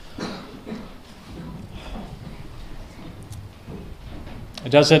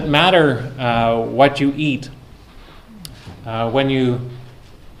Does it matter what you eat? When you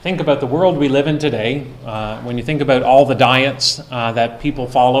think about the world we live in today, when you think about all the diets that people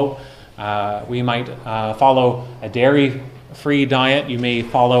follow, we might follow a dairy-free diet, you may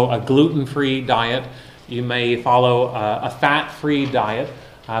follow a gluten-free diet, you may follow a fat-free diet.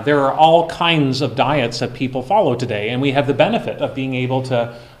 There are all kinds of diets that people follow today, and we have the benefit of being able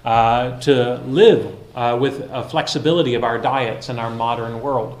to live with a flexibility of our diets in our modern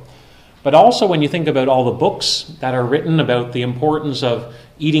world. But also when you think about all the books that are written about the importance of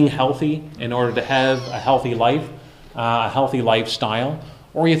eating healthy in order to have a healthy life, a healthy lifestyle,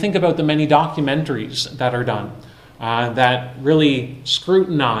 or you think about the many documentaries that are done that really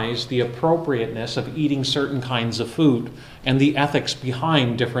scrutinize the appropriateness of eating certain kinds of food and the ethics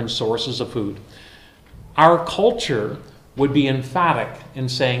behind different sources of food. Our culture would be emphatic in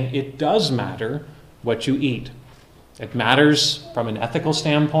saying it does matter what you eat. It matters from an ethical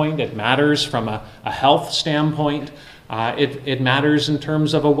standpoint. It matters from a health standpoint. It matters in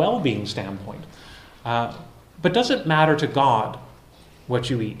terms of a well-being standpoint. But does it matter to God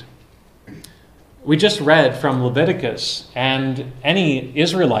what you eat? We just read from Leviticus, and any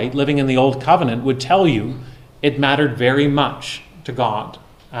Israelite living in the Old Covenant would tell you it mattered very much to God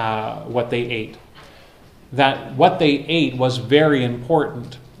what they ate. That what they ate was very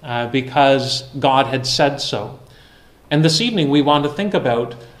important because God had said so. And this evening we want to think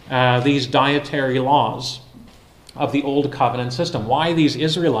about these dietary laws of the Old Covenant system. Why these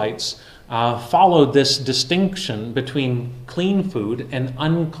Israelites followed this distinction between clean food and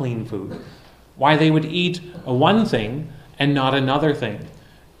unclean food. Why they would eat one thing and not another thing.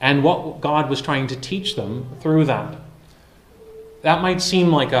 And what God was trying to teach them through that. That might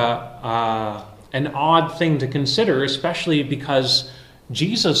seem like an odd thing to consider, especially because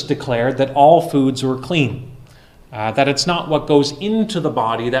Jesus declared that all foods were clean. That it's not what goes into the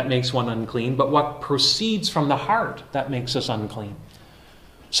body that makes one unclean, but what proceeds from the heart that makes us unclean.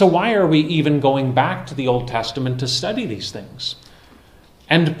 So why are we even going back to the Old Testament to study these things?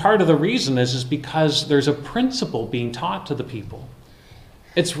 And part of the reason is because there's a principle being taught to the people.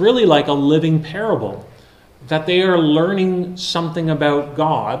 It's really like a living parable, that they are learning something about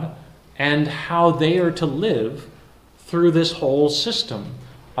God and how they are to live through this whole system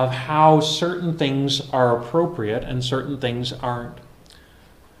of how certain things are appropriate and certain things aren't.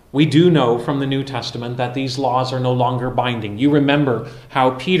 We do know from the New Testament that these laws are no longer binding. You remember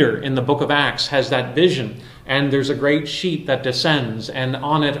how Peter in the book of Acts has that vision, and there's a great sheet that descends, and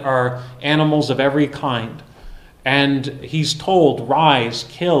on it are animals of every kind. And he's told, rise,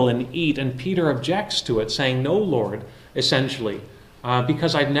 kill, and eat, and Peter objects to it, saying, no, Lord, essentially,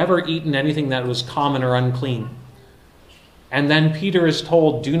 because I've never eaten anything that was common or unclean. And then Peter is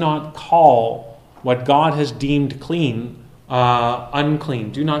told, do not call what God has deemed clean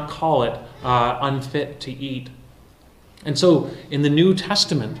unclean. Do not call it unfit to eat. And so in the New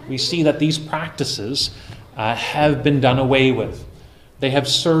Testament, we see that these practices have been done away with. They have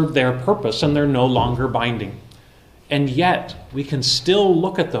served their purpose and they're no longer binding. And yet, we can still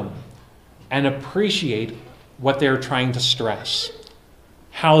look at them and appreciate what they're trying to stress.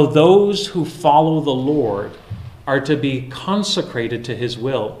 How those who follow the Lord are to be consecrated to His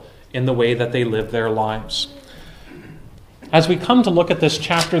will in the way that they live their lives. As we come to look at this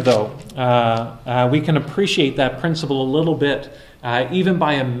chapter, though, we can appreciate that principle a little bit, even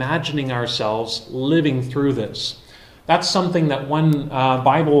by imagining ourselves living through this. That's something that one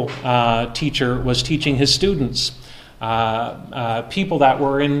Bible teacher was teaching his students, people that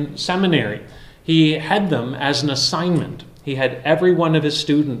were in seminary. He had them as an assignment. He had every one of his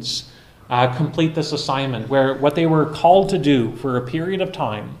students complete this assignment, where what they were called to do for a period of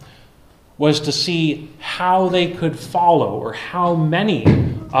time was to see how they could follow, or how many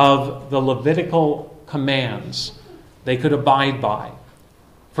of the Levitical commands they could abide by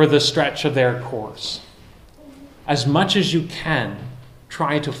for the stretch of their course. As much as you can,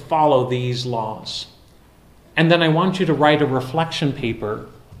 try to follow these laws. And then I want you to write a reflection paper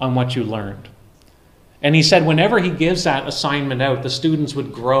on what you learned. And he said whenever he gives that assignment out, the students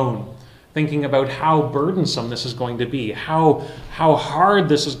would groan, thinking about how burdensome this is going to be, how hard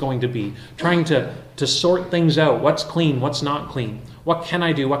this is going to be, trying to sort things out, what's clean, what's not clean, what can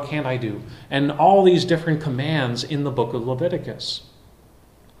I do, what can't I do, and all these different commands in the book of Leviticus.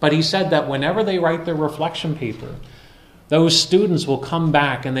 But he said that whenever they write their reflection paper, those students will come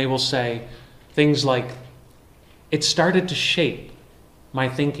back and they will say things like, it started to shape my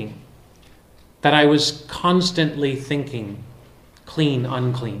thinking, that I was constantly thinking clean,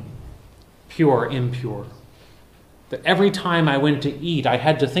 unclean, pure, impure. That every time I went to eat, I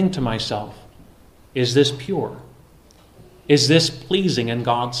had to think to myself, is this pure? Is this pleasing in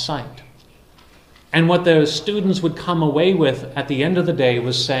God's sight? And what the students would come away with at the end of the day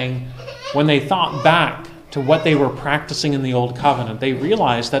was saying, when they thought back to what they were practicing in the Old Covenant, they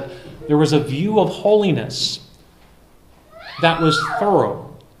realized that there was a view of holiness that was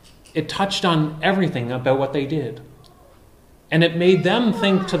thorough. It touched on everything about what they did. And it made them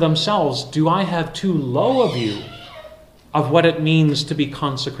think to themselves, do I have too low a view of what it means to be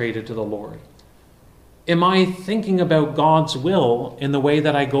consecrated to the Lord? Am I thinking about God's will in the way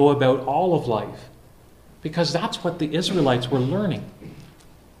that I go about all of life? Because that's what the Israelites were learning.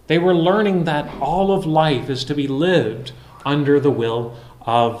 They were learning that all of life is to be lived under the will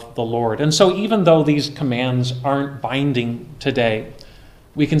of the Lord. And so even though these commands aren't binding today,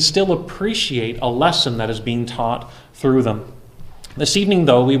 we can still appreciate a lesson that is being taught through them. This evening,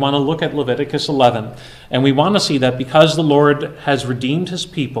 though, we want to look at Leviticus 11, and we want to see that because the Lord has redeemed his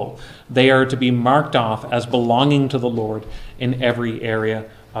people, they are to be marked off as belonging to the Lord in every area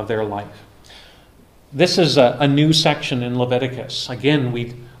of their life. This is a new section in Leviticus. Again,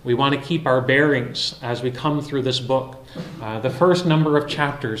 we want to keep our bearings as we come through this book. The first number of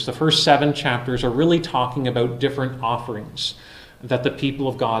chapters, the first 7 chapters, are really talking about different offerings that the people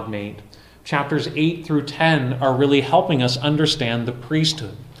of God made. Chapters 8 through 10 are really helping us understand the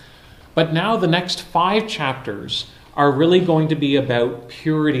priesthood. But now the next 5 chapters are really going to be about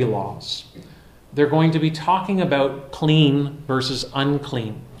purity laws. They're going to be talking about clean versus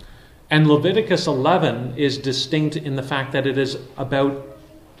unclean. And Leviticus 11 is distinct in the fact that it is about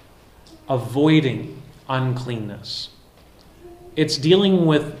avoiding uncleanness. It's dealing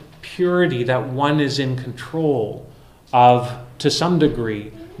with purity that one is in control of, to some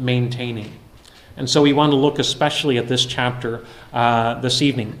degree, maintaining. And so we want to look especially at this chapter this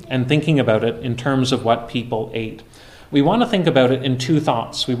evening and thinking about it in terms of what people ate. We want to think about it in 2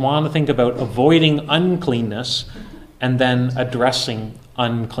 thoughts. We want to think about avoiding uncleanness and then addressing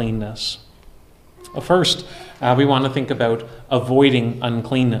uncleanness. First, we want to think about avoiding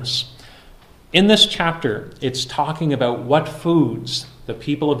uncleanness. In this chapter, it's talking about what foods the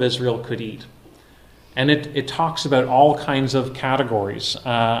people of Israel could eat. And it talks about all kinds of categories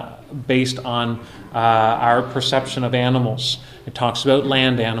based on our perception of animals. It talks about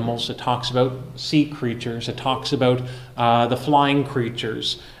land animals. It talks about sea creatures. It talks about the flying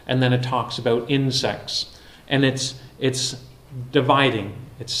creatures. And then it talks about insects. And it's dividing.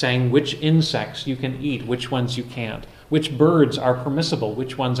 It's saying which insects you can eat, which ones you can't. Which birds are permissible,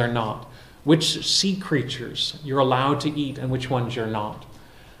 which ones are not. Which sea creatures you're allowed to eat and which ones you're not.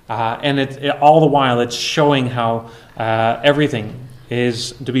 And all the while it's showing how everything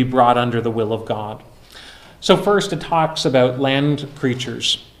is to be brought under the will of God. So first it talks about land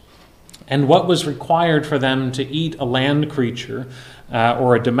creatures. And what was required for them to eat a land creature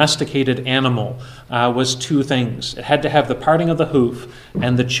or a domesticated animal was 2 things. It had to have the parting of the hoof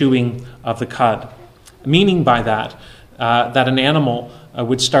and the chewing of the cud. Meaning by that an animal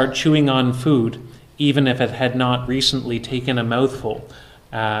would start chewing on food even if it had not recently taken a mouthful.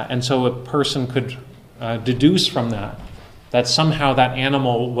 And so a person could deduce from that somehow that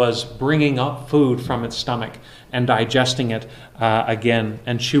animal was bringing up food from its stomach and digesting it again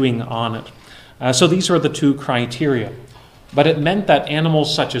and chewing on it. So these were the 2 criteria. But it meant that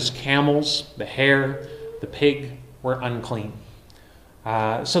animals such as camels, the hare, the pig were unclean.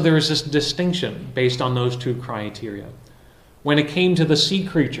 So there was this distinction based on those 2 criteria. When it came to the sea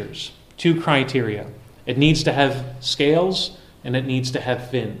creatures, 2 criteria. It needs to have scales and it needs to have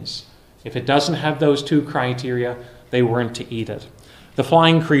fins. If it doesn't have those 2 criteria, they weren't to eat it. The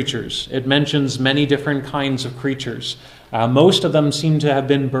flying creatures, it mentions many different kinds of creatures. Most of them seem to have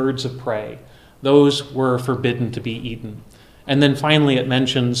been birds of prey. Those were forbidden to be eaten. And then finally it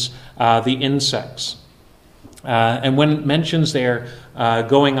mentions the insects. And when it mentions there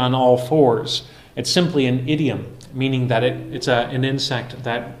going on all 4s, it's simply an idiom, meaning that it's an insect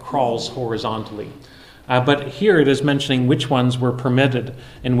that crawls horizontally. But here it is mentioning which ones were permitted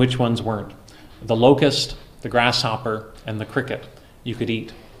and which ones weren't. The locust, the grasshopper, and the cricket you could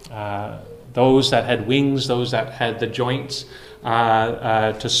eat. Those that had wings, those that had the joints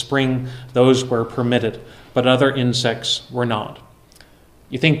to spring, those were permitted. But other insects were not.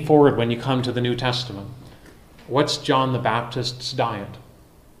 You think forward when you come to the New Testament. What's John the Baptist's diet?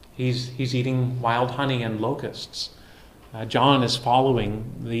 He's eating wild honey and locusts. John is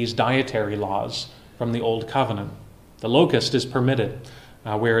following these dietary laws from the Old Covenant. The locust is permitted,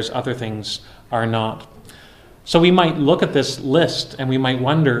 whereas other things are not. So we might look at this list and we might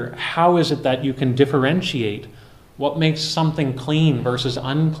wonder, how is it that you can differentiate what makes something clean versus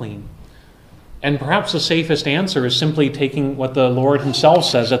unclean? And perhaps the safest answer is simply taking what the Lord himself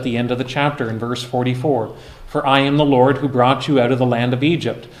says at the end of the chapter in verse 44. For I am the Lord who brought you out of the land of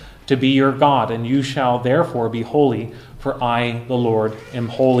Egypt, to be your God, and you shall therefore be holy, for I, the Lord, am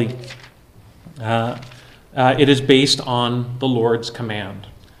holy. It is based on the Lord's command.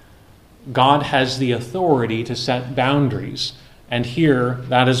 God has the authority to set boundaries, and here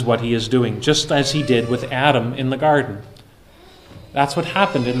that is what he is doing, just as he did with Adam in the garden. That's what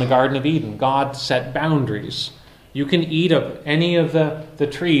happened in the Garden of Eden. God set boundaries. You can eat of any of the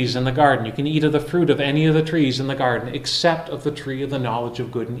trees in the garden. You can eat of the fruit of any of the trees in the garden, except of the tree of the knowledge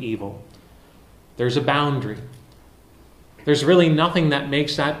of good and evil. There's a boundary. There's really nothing that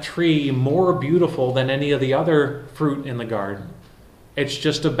makes that tree more beautiful than any of the other fruit in the garden. It's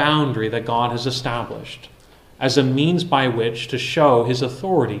just a boundary that God has established as a means by which to show his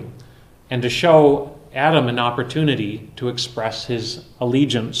authority and to show Adam an opportunity to express his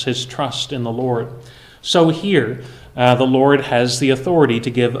allegiance, his trust in the Lord. So here, the Lord has the authority to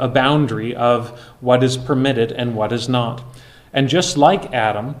give a boundary of what is permitted and what is not. And just like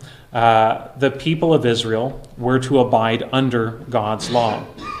Adam, the people of Israel were to abide under God's law.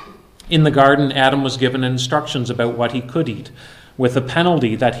 In the garden, Adam was given instructions about what he could eat, with a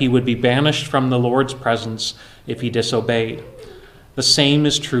penalty that he would be banished from the Lord's presence if he disobeyed. The same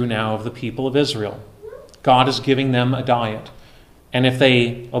is true now of the people of Israel. God is giving them a diet, and if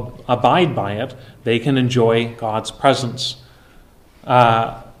they abide by it, they can enjoy God's presence.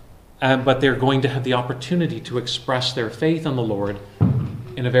 But they're going to have the opportunity to express their faith in the Lord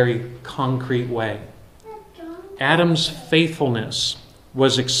in a very concrete way. Adam's faithfulness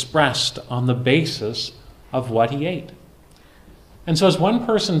was expressed on the basis of what he ate. And so as one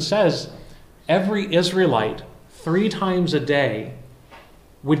person says, every Israelite 3 times a day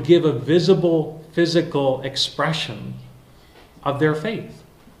would give a visible physical expression of their faith.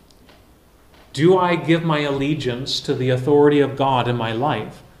 Do I give my allegiance to the authority of God in my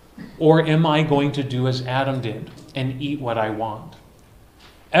life, or am I going to do as Adam did and eat what I want?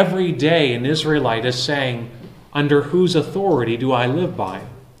 Every day an Israelite is saying, under whose authority do I live by?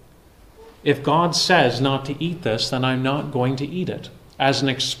 If God says not to eat this, then I'm not going to eat it, as an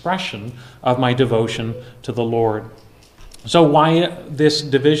expression of my devotion to the Lord. So why this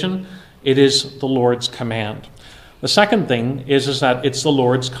division? It is the Lord's command. The second thing is that it's the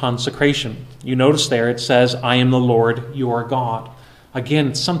Lord's consecration. You notice there it says, I am the Lord, your God. Again,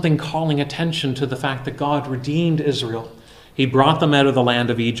 it's something calling attention to the fact that God redeemed Israel. He brought them out of the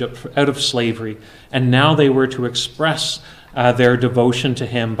land of Egypt, out of slavery, and now they were to express their devotion to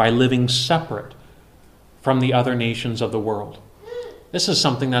him by living separate from the other nations of the world. This is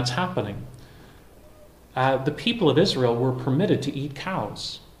something that's happening. The people of Israel were permitted to eat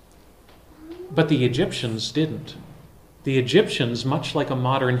cows, but the Egyptians didn't. The Egyptians, much like a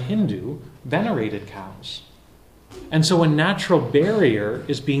modern Hindu, venerated cows. And so a natural barrier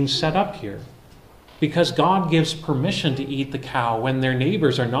is being set up here, because God gives permission to eat the cow when their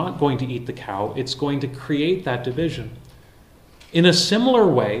neighbors are not going to eat the cow. It's going to create that division. In a similar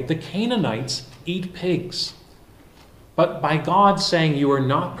way, the Canaanites eat pigs. But by God saying you are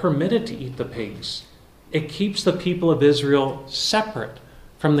not permitted to eat the pigs, it keeps the people of Israel separate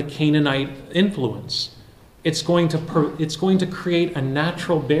from the Canaanite influence. It's going to create a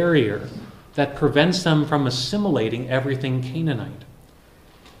natural barrier that prevents them from assimilating everything Canaanite.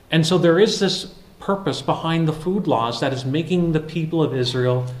 And so there is this purpose behind the food laws that is making the people of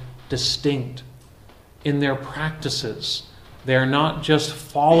Israel distinct in their practices. They're not just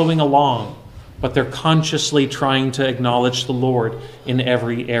following along, but they're consciously trying to acknowledge the Lord in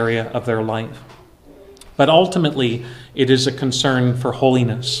every area of their life. But ultimately, it is a concern for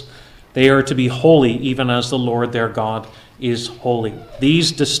holiness. They are to be holy even as the Lord their God is holy.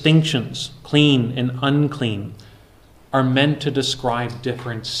 These distinctions, clean and unclean, are meant to describe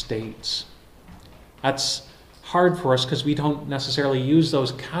different states. That's hard for us because we don't necessarily use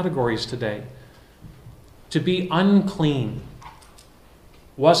those categories today. To be unclean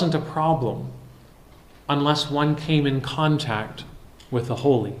wasn't a problem unless one came in contact with the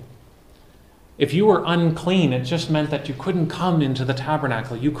holy. If you were unclean, it just meant that you couldn't come into the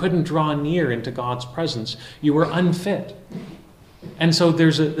tabernacle. You couldn't draw near into God's presence. You were unfit. And so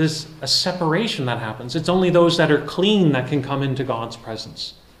there's a separation that happens. It's only those that are clean that can come into God's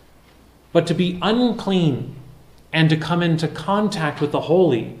presence. But to be unclean and to come into contact with the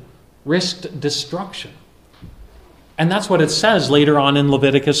holy risked destruction. And that's what it says later on in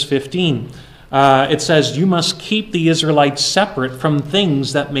Leviticus 15. It says, you must keep the Israelites separate from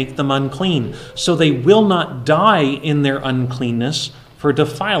things that make them unclean, so they will not die in their uncleanness for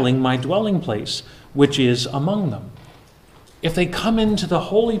defiling my dwelling place, which is among them. If they come into the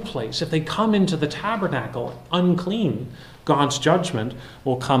holy place, if they come into the tabernacle unclean, God's judgment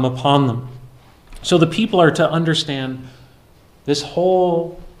will come upon them. So the people are to understand this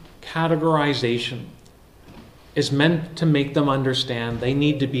whole categorization is meant to make them understand they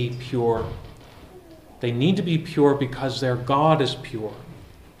need to be pure. They need to be pure because their God is pure.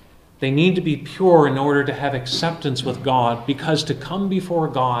 They need to be pure in order to have acceptance with God, because to come before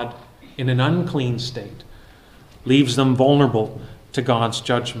God in an unclean state leaves them vulnerable to God's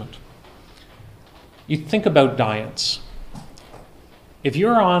judgment. You think about diets. If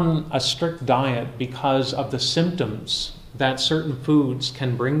you're on a strict diet because of the symptoms that certain foods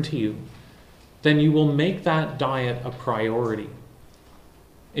can bring to you, then you will make that diet a priority.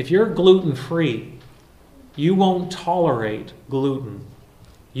 If you're gluten-free, you won't tolerate gluten.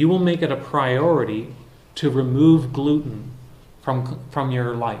 You will make it a priority to remove gluten from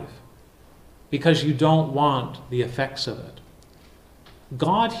your life because you don't want the effects of it.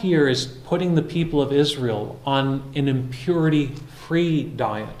 God here is putting the people of Israel on an impurity-free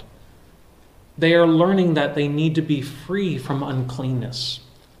diet. They are learning that they need to be free from uncleanness.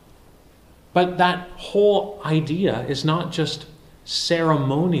 But that whole idea is not just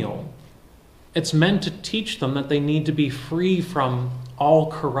ceremonial. It's meant to teach them that they need to be free from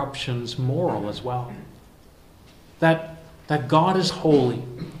all corruption's moral as well. That God is holy,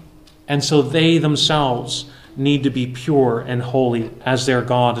 and so they themselves need to be pure and holy as their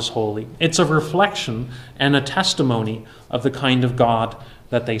God is holy. It's a reflection and a testimony of the kind of God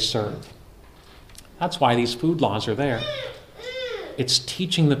that they serve. That's why these food laws are there. It's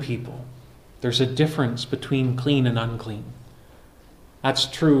teaching the people there's a difference between clean and unclean. That's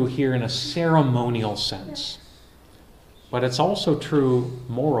true here in a ceremonial sense, but it's also true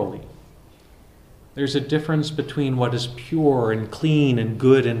morally. There's a difference between what is pure and clean and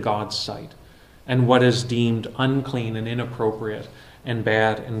good in God's sight and what is deemed unclean and inappropriate and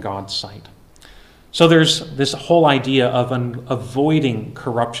bad in God's sight. So there's this whole idea of avoiding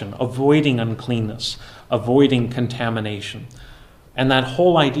corruption, avoiding uncleanness, avoiding contamination. And that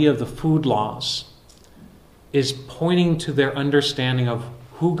whole idea of the food laws is pointing to their understanding of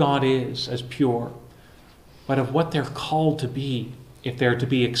who God is as pure, but of what they're called to be if they're to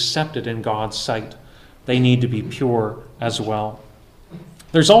be accepted in God's sight. They need to be pure as well.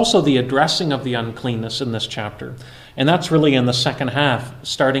 There's also the addressing of the uncleanness in this chapter, and that's really in the second half,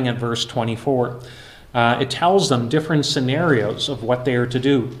 starting at verse 24. It tells them different scenarios of what they are to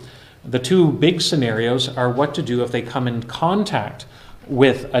do. The two big scenarios are what to do if they come in contact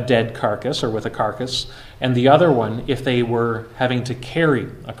with a dead carcass or with a carcass, and the other one if they were having to carry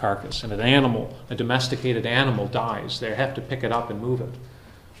a carcass and an animal, a domesticated animal, dies. They have to pick it up and move it.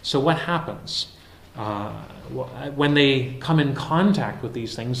 So what happens? When they come in contact with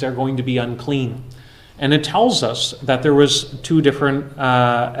these things, they're going to be unclean. And it tells us that there was two different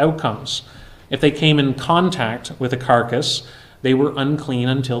outcomes. If they came in contact with a carcass, they were unclean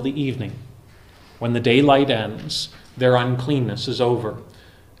until the evening. When the daylight ends, their uncleanness is over,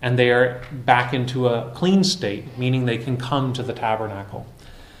 and they are back into a clean state, meaning they can come to the tabernacle.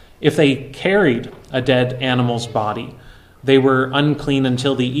 If they carried a dead animal's body, they were unclean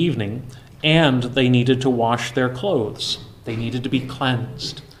until the evening, and they needed to wash their clothes. They needed to be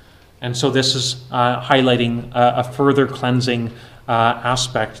cleansed. And so this is highlighting a further cleansing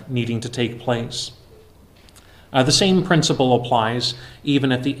aspect needing to take place. The same principle applies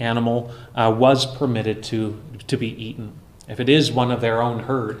even if the animal was permitted to be eaten. If it is one of their own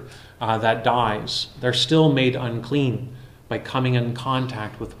herd that dies, they're still made unclean by coming in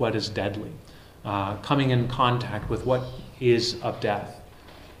contact with what is deadly, coming in contact with what is of death.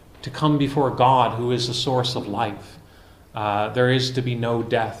 To come before God, who is the source of life, there is to be no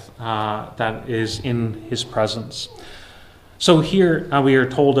death that is in his presence. So here we are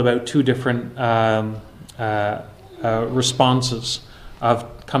told about two different responses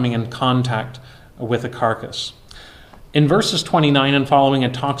of coming in contact with a carcass. In verses 29 and following,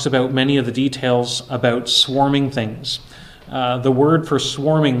 it talks about many of the details about swarming things. The word for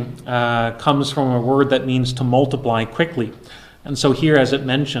swarming comes from a word that means to multiply quickly. And so here, as it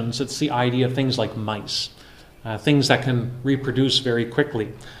mentions, it's the idea of things like mice, things that can reproduce very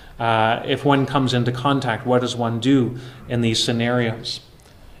quickly. If one comes into contact, what does one do in these scenarios?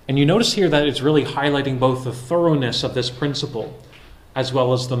 And you notice here that it's really highlighting both the thoroughness of this principle as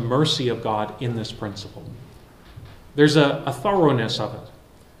well as the mercy of God in this principle. There's a thoroughness of it.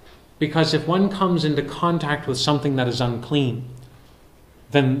 Because if one comes into contact with something that is unclean,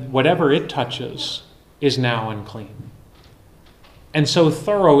 then whatever it touches is now unclean. And so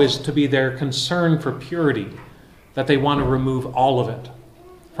thorough is to be their concern for purity, that they want to remove all of it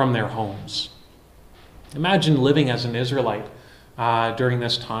from their homes. Imagine living as an Israelite during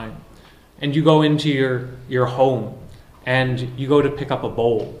this time, and you go into your home, and you go to pick up a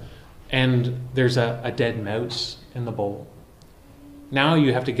bowl, and there's a dead mouse in the bowl. Now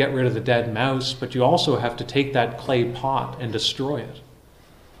you have to get rid of the dead mouse, but you also have to take that clay pot and destroy it.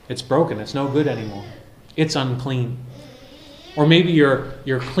 It's broken. It's no good anymore. It's unclean. Or maybe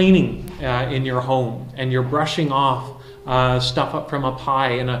you're cleaning in your home and you're brushing off stuff up from up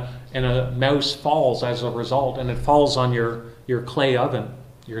high, and a mouse falls as a result, and it falls on your clay oven,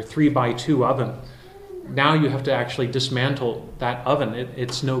 your 3x2 oven. Now you have to actually dismantle that oven.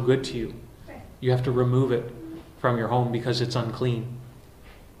 It's no good to you. You have to remove it from your home because it's unclean.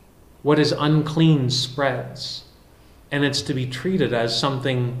 What is unclean spreads, and it's to be treated as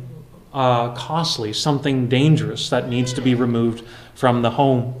something costly, something dangerous that needs to be removed from the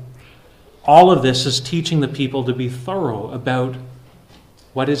home. All of this is teaching the people to be thorough about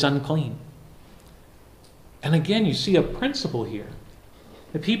what is unclean. And again, you see a principle here.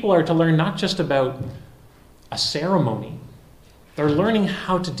 The people are to learn not just about a ceremony. They're learning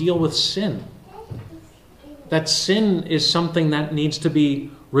how to deal with sin. That sin is something that needs to be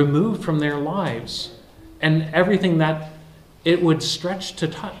removed from their lives, and everything that it would stretch to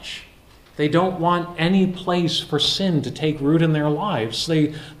touch. They don't want any place for sin to take root in their lives.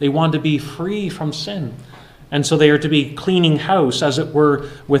 They want to be free from sin. And so they are to be cleaning house, as it were,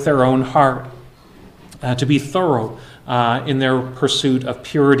 with their own heart, to be thorough in their pursuit of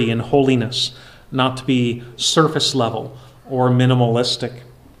purity and holiness, not to be surface level or minimalistic.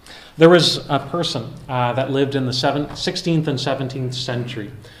 There was a person that lived in the 16th and 17th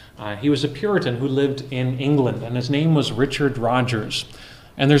century. He was a Puritan who lived in England, and his name was Richard Rogers.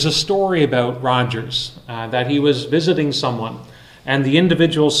 And there's a story about Rogers, that he was visiting someone, and the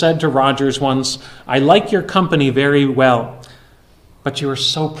individual said to Rogers once, "I like your company very well, but you are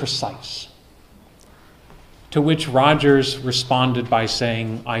so precise." To which Rogers responded by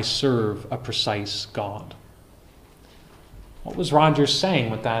saying, "I serve a precise God." What was Rogers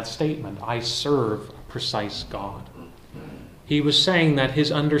saying with that statement? I serve a precise God. He was saying that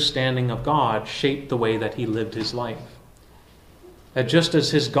his understanding of God shaped the way that he lived his life. That just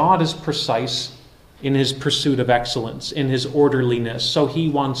as his God is precise in his pursuit of excellence, in his orderliness, so he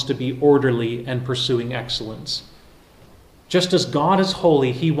wants to be orderly and pursuing excellence. Just as God is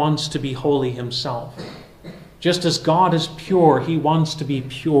holy, he wants to be holy himself. Just as God is pure, he wants to be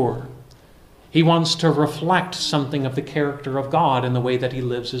pure. He wants to reflect something of the character of God in the way that he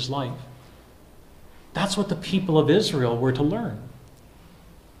lives his life. That's what the people of Israel were to learn.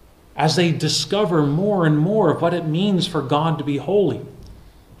 As they discover more and more of what it means for God to be holy,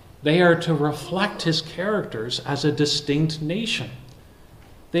 they are to reflect his characters as a distinct nation.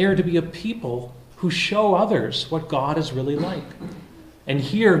 They are to be a people who show others what God is really like. And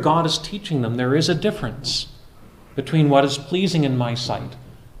here God is teaching them there is a difference between what is pleasing in my sight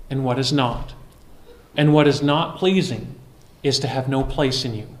and what is not. And what is not pleasing is to have no place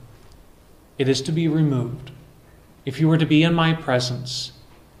in you. It is to be removed. If you were to be in my presence,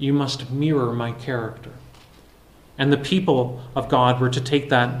 you must mirror my character. And the people of God were to take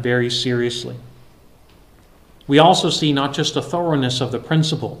that very seriously. We also see not just a thoroughness of the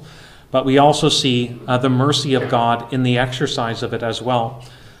principle, but we also see the mercy of God in the exercise of it as well.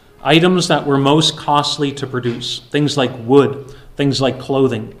 Items that were most costly to produce, things like wood, things like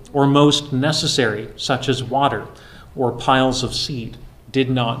clothing, or most necessary, such as water or piles of seed, did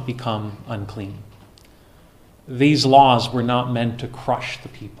not become unclean. These laws were not meant to crush the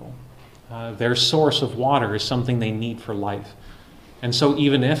people. Their source of water is something they need for life. And so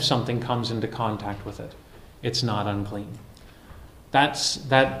even if something comes into contact with it, it's not unclean.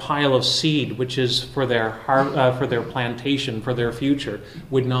 That pile of seed, which is for their plantation, for their future,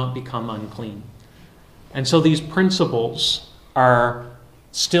 would not become unclean. And so these principles are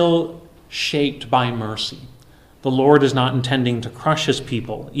still shaped by mercy. The Lord is not intending to crush his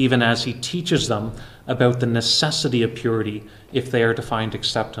people, even as he teaches them about the necessity of purity if they are to find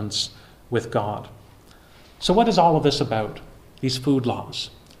acceptance with God. So what is all of this about, these food laws?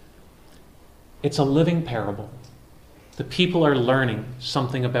 It's a living parable. The people are learning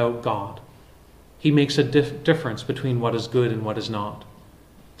something about God. He makes a difference between what is good and what is not.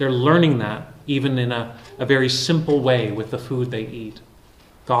 They're learning that even in a very simple way with the food they eat.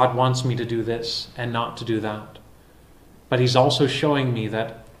 God wants me to do this and not to do that. But he's also showing me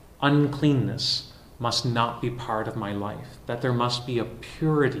that uncleanness must not be part of my life, that there must be a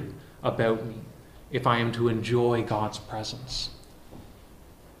purity about me if I am to enjoy God's presence.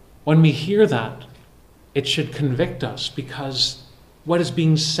 When we hear that, it should convict us, because what is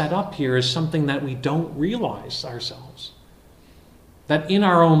being set up here is something that we don't realize ourselves. That in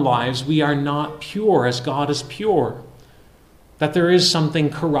our own lives we are not pure as God is pure. that there is something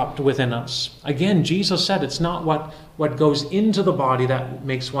corrupt within us. Again, Jesus said it's not what goes into the body that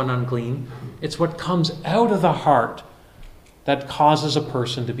makes one unclean. It's what comes out of the heart that causes a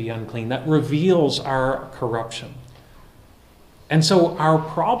person to be unclean, that reveals our corruption. And so our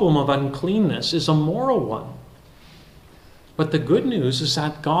problem of uncleanness is a moral one. But the good news is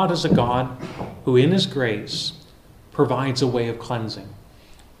that God is a God who in his grace provides a way of cleansing.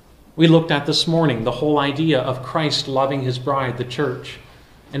 We looked at this morning the whole idea of Christ loving his bride, the church,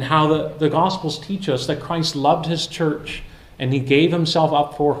 and how the Gospels teach us that Christ loved his church and he gave himself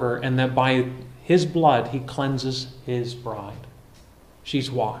up for her, and that by his blood he cleanses his bride.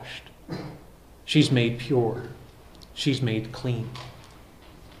 She's washed. She's made pure. She's made clean.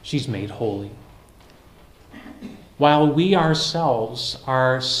 She's made holy. While we ourselves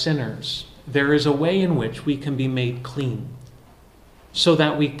are sinners, there is a way in which we can be made clean, so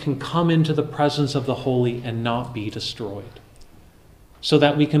that we can come into the presence of the holy and not be destroyed. So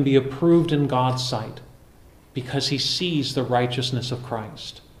that we can be approved in God's sight, because he sees the righteousness of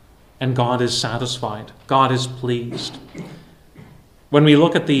Christ. And God is satisfied. God is pleased. When we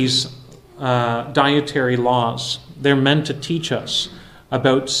look at these dietary laws, they're meant to teach us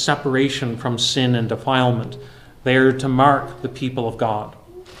about separation from sin and defilement. They are to mark the people of God.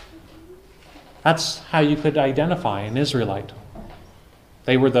 That's how you could identify an Israelite.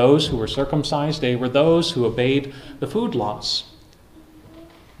 They were those who were circumcised. They were those who obeyed the food laws.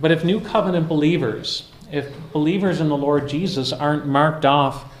 But if New Covenant believers, if believers in the Lord Jesus aren't marked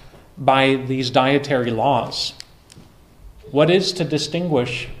off by these dietary laws, what is to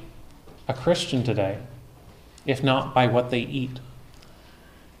distinguish a Christian today, if not by what they eat?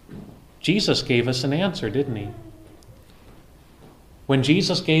 Jesus gave us an answer, didn't he? When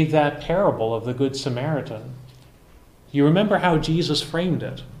Jesus gave that parable of the Good Samaritan, you remember how Jesus framed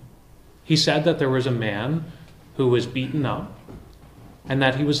it. He said that there was a man who was beaten up and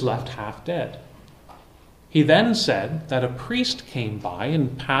that he was left half dead. He then said that a priest came by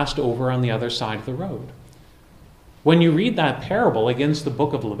and passed over on the other side of the road. When you read that parable against the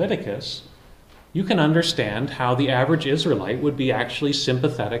book of Leviticus, you can understand how the average Israelite would be actually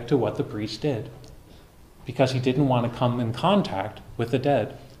sympathetic to what the priest did, because he didn't want to come in contact with the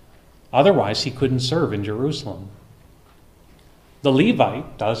dead. Otherwise, he couldn't serve in Jerusalem. The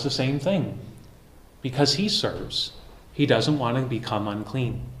Levite does the same thing. Because he serves, he doesn't want to become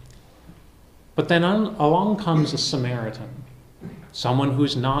unclean. But then along comes a Samaritan, someone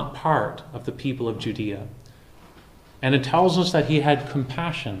who's not part of the people of Judea. And it tells us that he had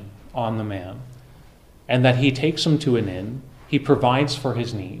compassion on the man, and that he takes him to an inn, he provides for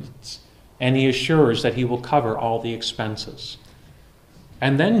his needs, and he assures that he will cover all the expenses.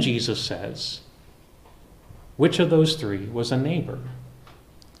 And then Jesus says, which of those three was a neighbor?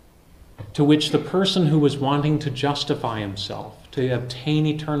 To which the person who was wanting to justify himself, to obtain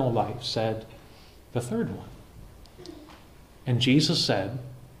eternal life, said, the third one. And Jesus said,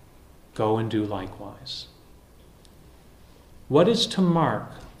 go and do likewise. What is to mark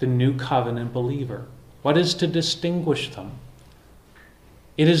the new covenant believer? What is to distinguish them?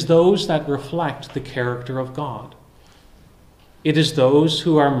 It is those that reflect the character of God. It is those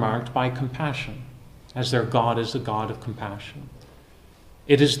who are marked by compassion, as their God is a God of compassion.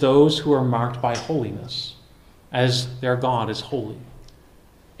 It is those who are marked by holiness, as their God is holy.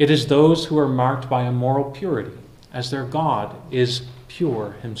 It is those who are marked by a moral purity, as their God is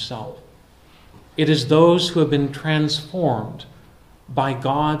pure himself. It is those who have been transformed by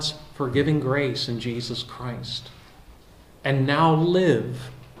God's forgiving grace in Jesus Christ, and now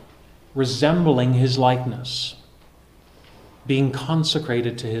live resembling his likeness, being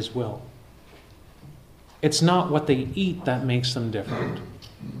consecrated to his will. It's not what they eat that makes them different.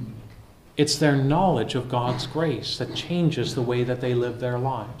 It's their knowledge of God's grace that changes the way that they live their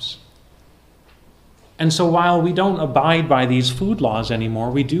lives. And so while we don't abide by these food laws anymore,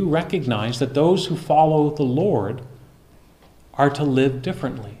 we do recognize that those who follow the Lord are to live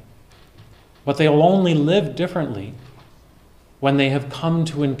differently. But they'll only live differently when they have come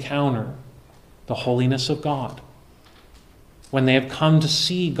to encounter the holiness of God, when they have come to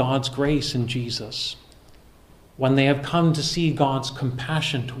see God's grace in Jesus, when they have come to see God's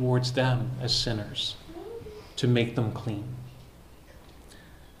compassion towards them as sinners, to make them clean.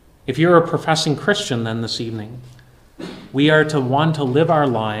 If you're a professing Christian then this evening, we are to want to live our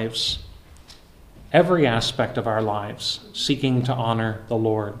lives, every aspect of our lives, seeking to honor the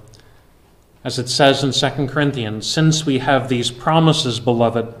Lord. As it says in 2 Corinthians, since we have these promises,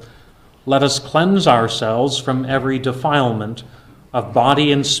 beloved, let us cleanse ourselves from every defilement of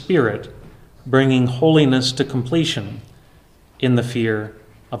body and spirit, bringing holiness to completion in the fear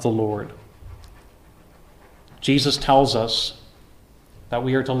of the Lord. Jesus tells us that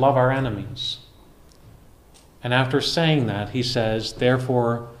we are to love our enemies. And after saying that, he says,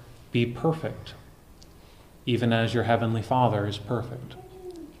 therefore, be perfect, even as your heavenly Father is perfect.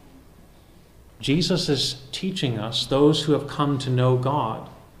 Jesus is teaching us, those who have come to know God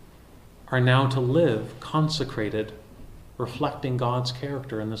are now to live consecrated, reflecting God's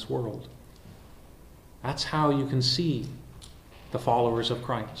character in this world. That's how you can see the followers of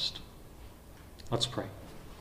Christ. Let's pray.